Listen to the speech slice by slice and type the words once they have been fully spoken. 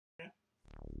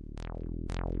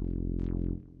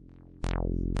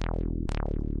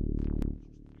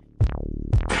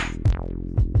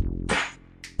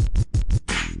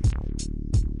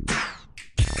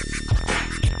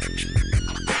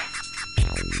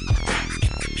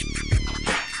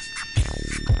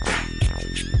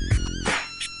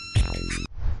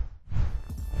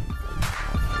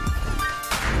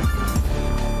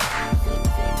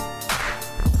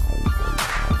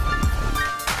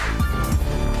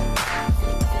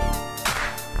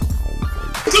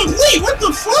incomplete. What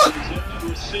the fuck?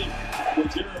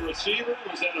 Was there a receiver?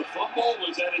 Was that a fumble?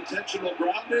 Was that intentional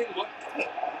grounding? What?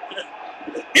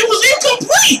 It was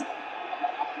incomplete.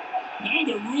 Now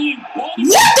they're ruling ball.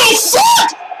 What the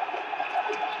fuck?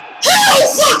 Hell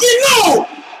fucking no!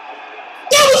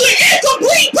 That was an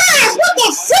incomplete pass. What the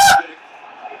fuck?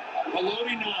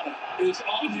 Maloney is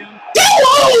on him.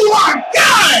 Oh my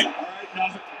God! All right, now,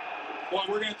 boy,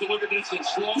 we're gonna have to look at this in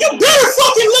slow. You better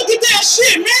fucking look at that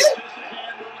shit, man. Just a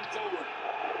hand moving forward.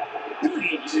 Here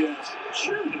it is. Yes,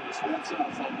 sure it is. That's not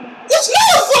a fumble. It's not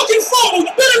a fucking fumble.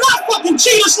 You better not fucking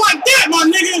cheat us like that, my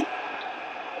nigga.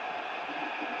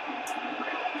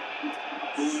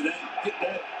 Boy,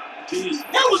 geez.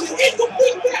 That was an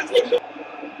incomplete pass.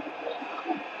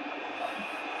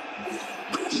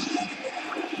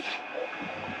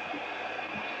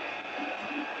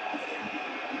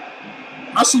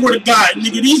 I swear to God,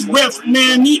 nigga, these refs,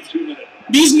 man,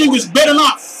 these niggas better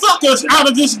not fuck us out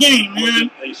of this game,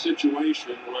 man. A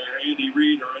situation where Andy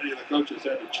Reid or any of the coaches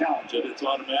had to challenge it, it's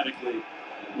automatically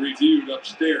reviewed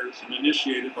upstairs and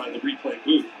initiated by the replay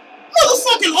booth.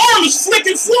 Motherfucking arm is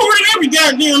flicking forward in every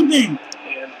goddamn thing.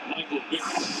 And Michael Vick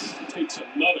takes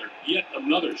yet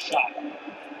another shot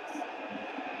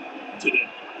today.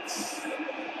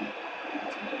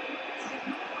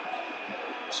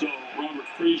 So Robert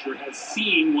Frazier has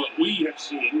seen what we have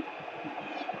seen.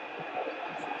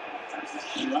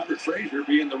 And Robert Frazier,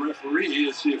 being the referee,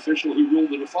 is the official who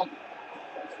ruled it a fumble.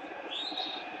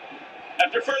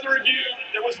 After further review,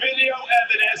 there was video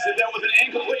evidence that there was an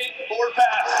incomplete forward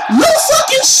pass. No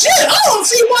fucking shit! I don't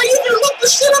see why you even look the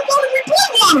shit up on the replay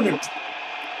monitor.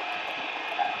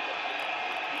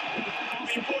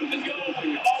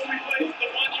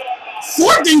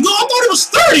 Fourth and goal? I thought it was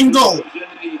third and goal. He was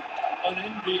in the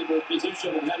unenviable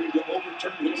position of having to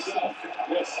overturn himself.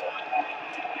 Yes.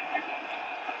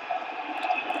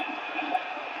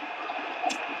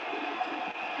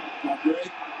 Now,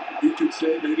 Greg, you could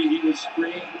say maybe he was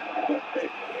screened, but hey,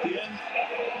 at the end,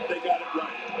 they got it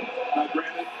right. Now,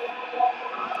 granted,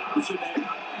 what's your name?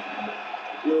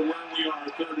 We're where we are,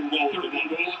 third and goal. Third and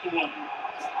goal at the one.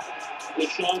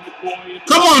 LaShawn McCoy.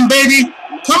 Come on, baby.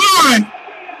 Come on.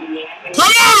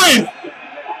 Come on.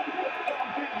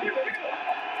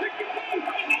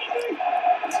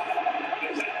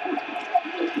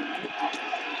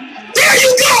 There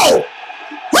you go.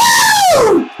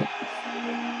 Woo!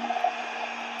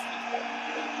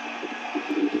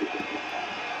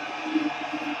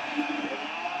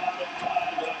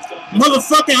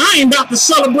 Motherfucker, I ain't about to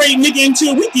celebrate, nigga,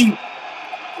 until we can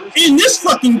end this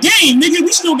fucking game, nigga.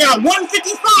 We still got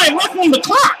 1:55 left on the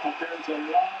clock. There's a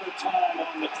lot of time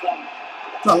on the clock.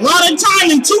 A lot of time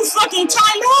and 2 fucking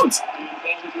timeouts.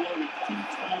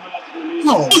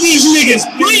 Oh, these niggas,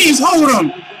 please hold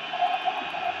them.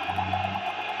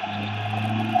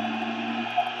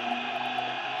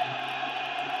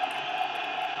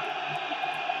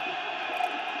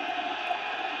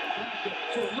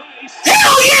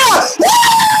 Hell yeah!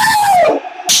 Woo!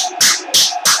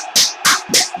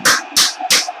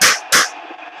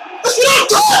 That's what I'm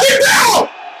talking about!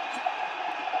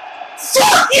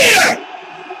 Fuck yeah!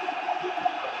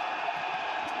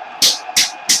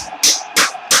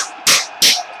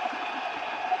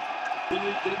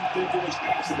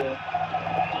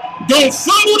 Don't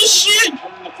fumble the shit!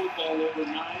 Turn the football over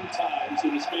 9 times in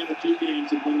the span of 2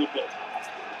 games and win the book.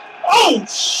 Oh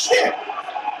shit!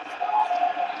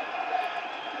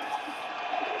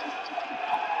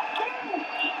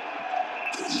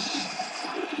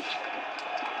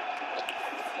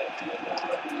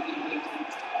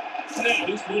 Now,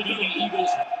 this will be the Eagles.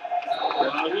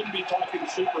 I wouldn't be talking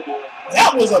Super Bowl.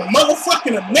 That was a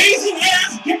motherfucking amazing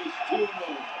ass game.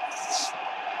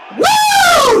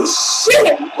 Woo!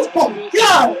 Shit! Oh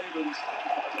God!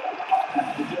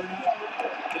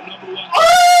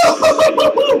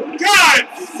 Oh God!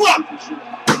 Fuck!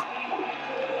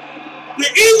 The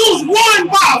Eagles won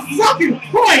by a fucking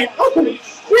point. Oh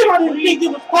shit! I didn't think it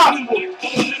was possible.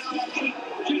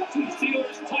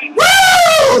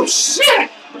 Woo! Shit!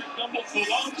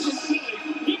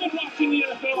 You've been watching the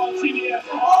NFL on CBS.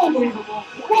 Unbelievable.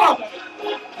 Fuck!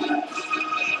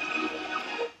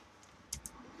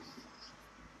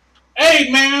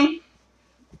 Hey, man.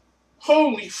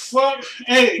 Holy fuck.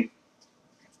 Hey.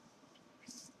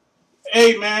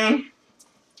 Hey, man.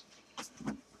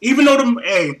 Even though the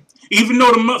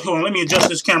hold on, let me adjust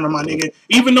this camera, my nigga.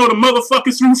 Even though the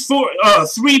motherfucker threw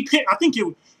 3 pick, I think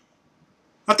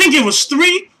it was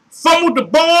 3, fumbled the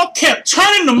ball, kept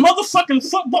turning the motherfucking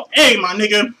football. Hey, my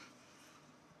nigga.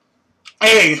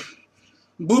 Hey.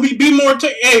 Booby be more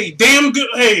hey, damn good.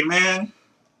 Hey, man.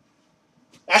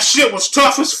 That shit was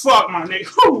tough as fuck, my nigga.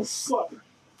 Oh, fuck.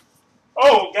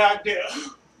 Oh, goddamn.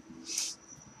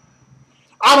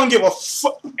 I don't give a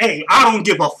fuck. Hey, I don't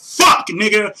give a fuck,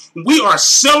 nigga. We are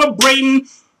celebrating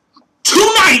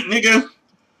tonight, nigga.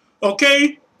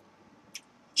 Okay?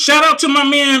 Shout out to my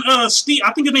man, Steve.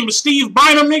 I think his name is Steve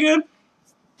Bynum, nigga.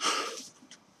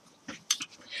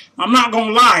 I'm not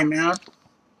gonna lie, man.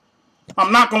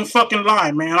 I'm not gonna fucking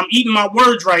lie, man. I'm eating my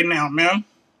words right now, man.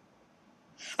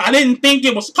 I didn't think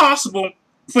it was possible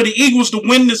for the Eagles to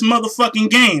win this motherfucking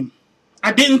game.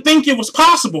 I didn't think it was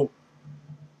possible.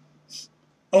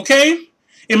 Okay?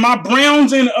 In my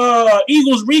Browns and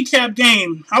Eagles recap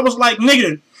game, I was like,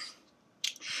 nigga,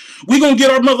 we gonna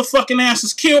get our motherfucking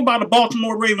asses killed by the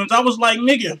Baltimore Ravens. I was like,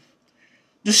 nigga,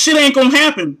 this shit ain't gonna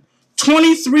happen.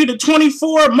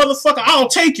 23-24, motherfucker, I'll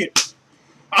take it.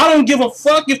 I don't give a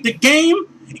fuck if the game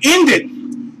ended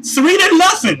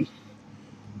 3-0.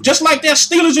 Just like that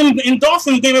Steelers and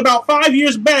Dolphins game about 5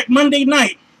 years back, Monday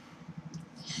night.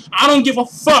 I don't give a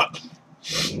fuck.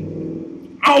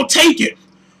 I'll take it.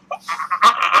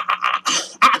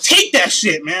 I take that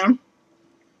shit, man.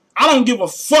 I don't give a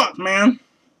fuck, man.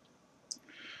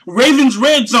 Ravens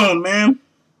red zone, man.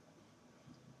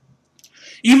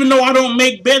 Even though I don't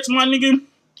make bets, my nigga,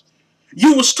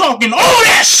 you was talking all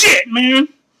that shit, man.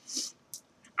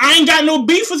 I ain't got no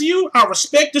beef with you. I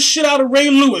respect the shit out of Ray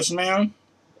Lewis, man.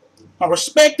 I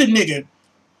respect the nigga.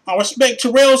 I respect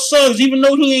Terrell Suggs, even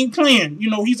though he ain't playing. You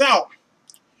know, he's out.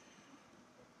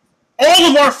 All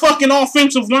of our fucking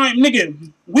offensive line,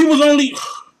 nigga, we was only...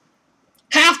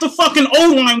 half the fucking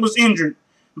O-line was injured.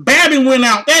 Babby went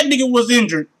out. That nigga was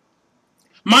injured.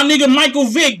 My nigga Michael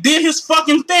Vick did his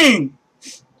fucking thing.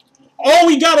 All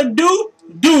we gotta do,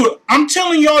 I'm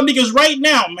telling y'all niggas right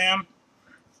now, man.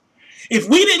 If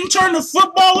we didn't turn the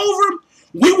football over,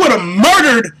 we would have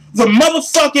murdered the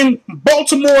motherfucking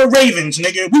Baltimore Ravens,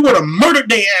 nigga. We would have murdered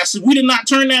their asses. We did not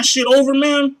turn that shit over,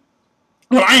 man.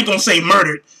 Well, I ain't gonna say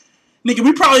murdered. Nigga,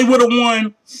 we probably would have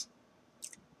won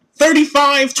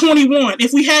 35-21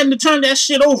 if we hadn't turned that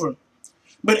shit over.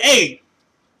 But, hey,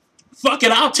 fuck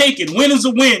it, I'll take it. Win is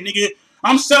a win, nigga.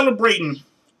 I'm celebrating.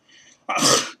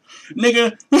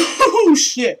 Nigga,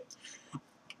 shit.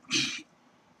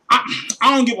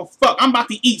 I don't give a fuck. I'm about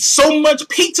to eat so much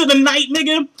pizza tonight,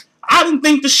 nigga. I didn't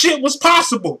think the shit was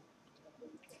possible.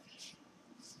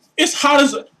 It's hot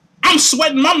as... I'm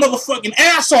sweating my motherfucking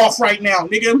ass off right now,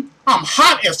 nigga. I'm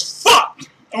hot as fuck,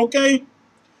 okay?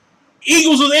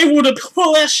 Eagles was able to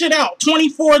pull that shit out,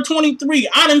 24-23.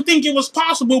 I didn't think it was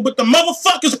possible, but the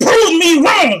motherfuckers proved me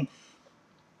wrong.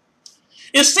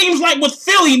 It seems like with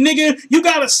Philly, nigga, you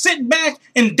gotta sit back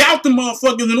and doubt the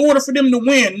motherfuckers in order for them to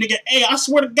win, nigga. Hey, I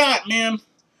swear to God, man.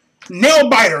 Nail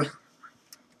biter.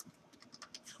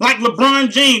 Like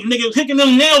LeBron James, nigga, picking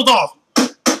them nails off.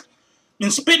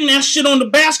 And spitting that shit on the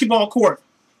basketball court.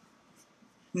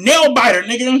 Nail biter,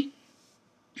 nigga.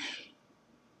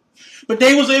 But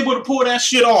they was able to pull that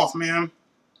shit off, man.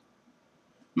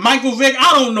 Michael Vick,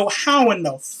 I don't know how in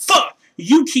the fuck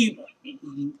you keep...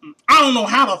 I don't know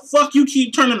how the fuck you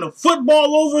keep turning the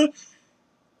football over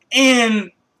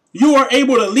and you are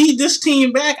able to lead this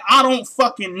team back. I don't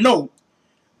fucking know.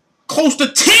 Close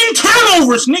to 10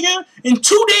 turnovers, nigga, in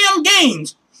 2 damn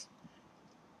games.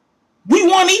 We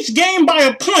won each game by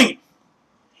a point.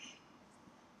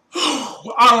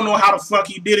 I don't know how the fuck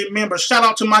he did it, man, but shout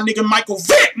out to my nigga Michael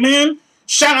Vick, man.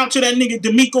 Shout out to that nigga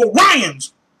D'Amico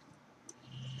Ryans.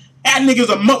 That nigga's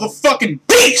a motherfucking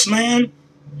beast, man.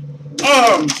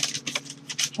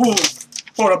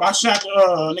 Hold up, I shout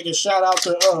nigga,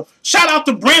 shout out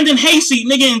to Brandon Hasty,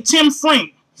 nigga, and Tim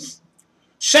Frank.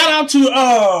 Shout out to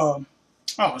oh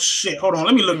shit, hold on,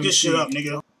 let me look this shit up,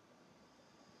 nigga.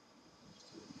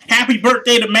 Happy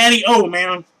birthday to Matty O,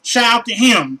 man. Shout out to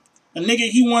him. A nigga,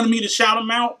 he wanted me to shout him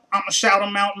out. I'ma shout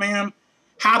him out, man.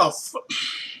 How the fuck?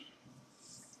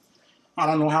 I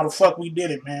don't know how the fuck we did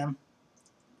it, man.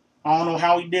 I don't know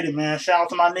how we did it, man. Shout out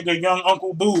to my nigga Young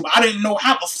Uncle Boob. I didn't know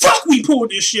how the fuck we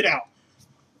pulled this shit out.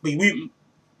 But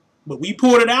we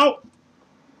pulled it out.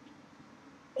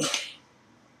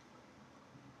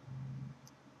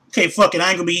 Okay, fuck it. I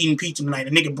ain't gonna be eating pizza tonight.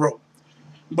 The nigga broke.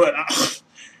 But,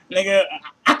 nigga,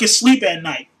 I can sleep at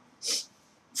night.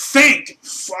 Thank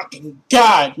fucking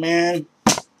God, man.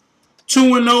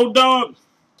 2-0, dog.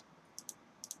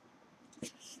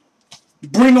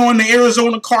 Bring on the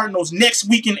Arizona Cardinals next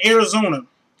week in Arizona.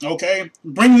 Okay?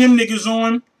 Bring them niggas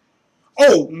on.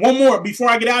 Oh, one more. Before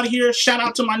I get out of here, shout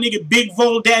out to my nigga Big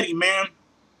Vol Daddy, man.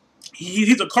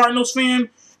 He's a Cardinals fan.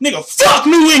 Nigga, fuck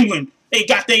New England. They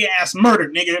got their ass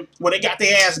murdered, nigga. Well, they got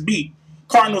their ass beat.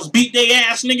 Cardinals beat their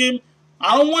ass, nigga.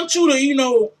 I don't want you to, you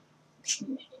know,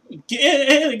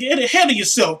 Get ahead of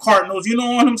yourself, Cardinals. You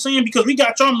know what I'm saying? Because we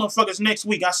got y'all motherfuckers next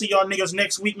week. I see y'all niggas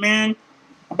next week, man.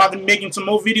 I'm about to be making some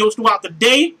more videos throughout the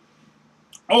day.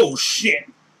 Oh, shit.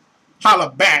 Holla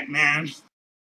back, man.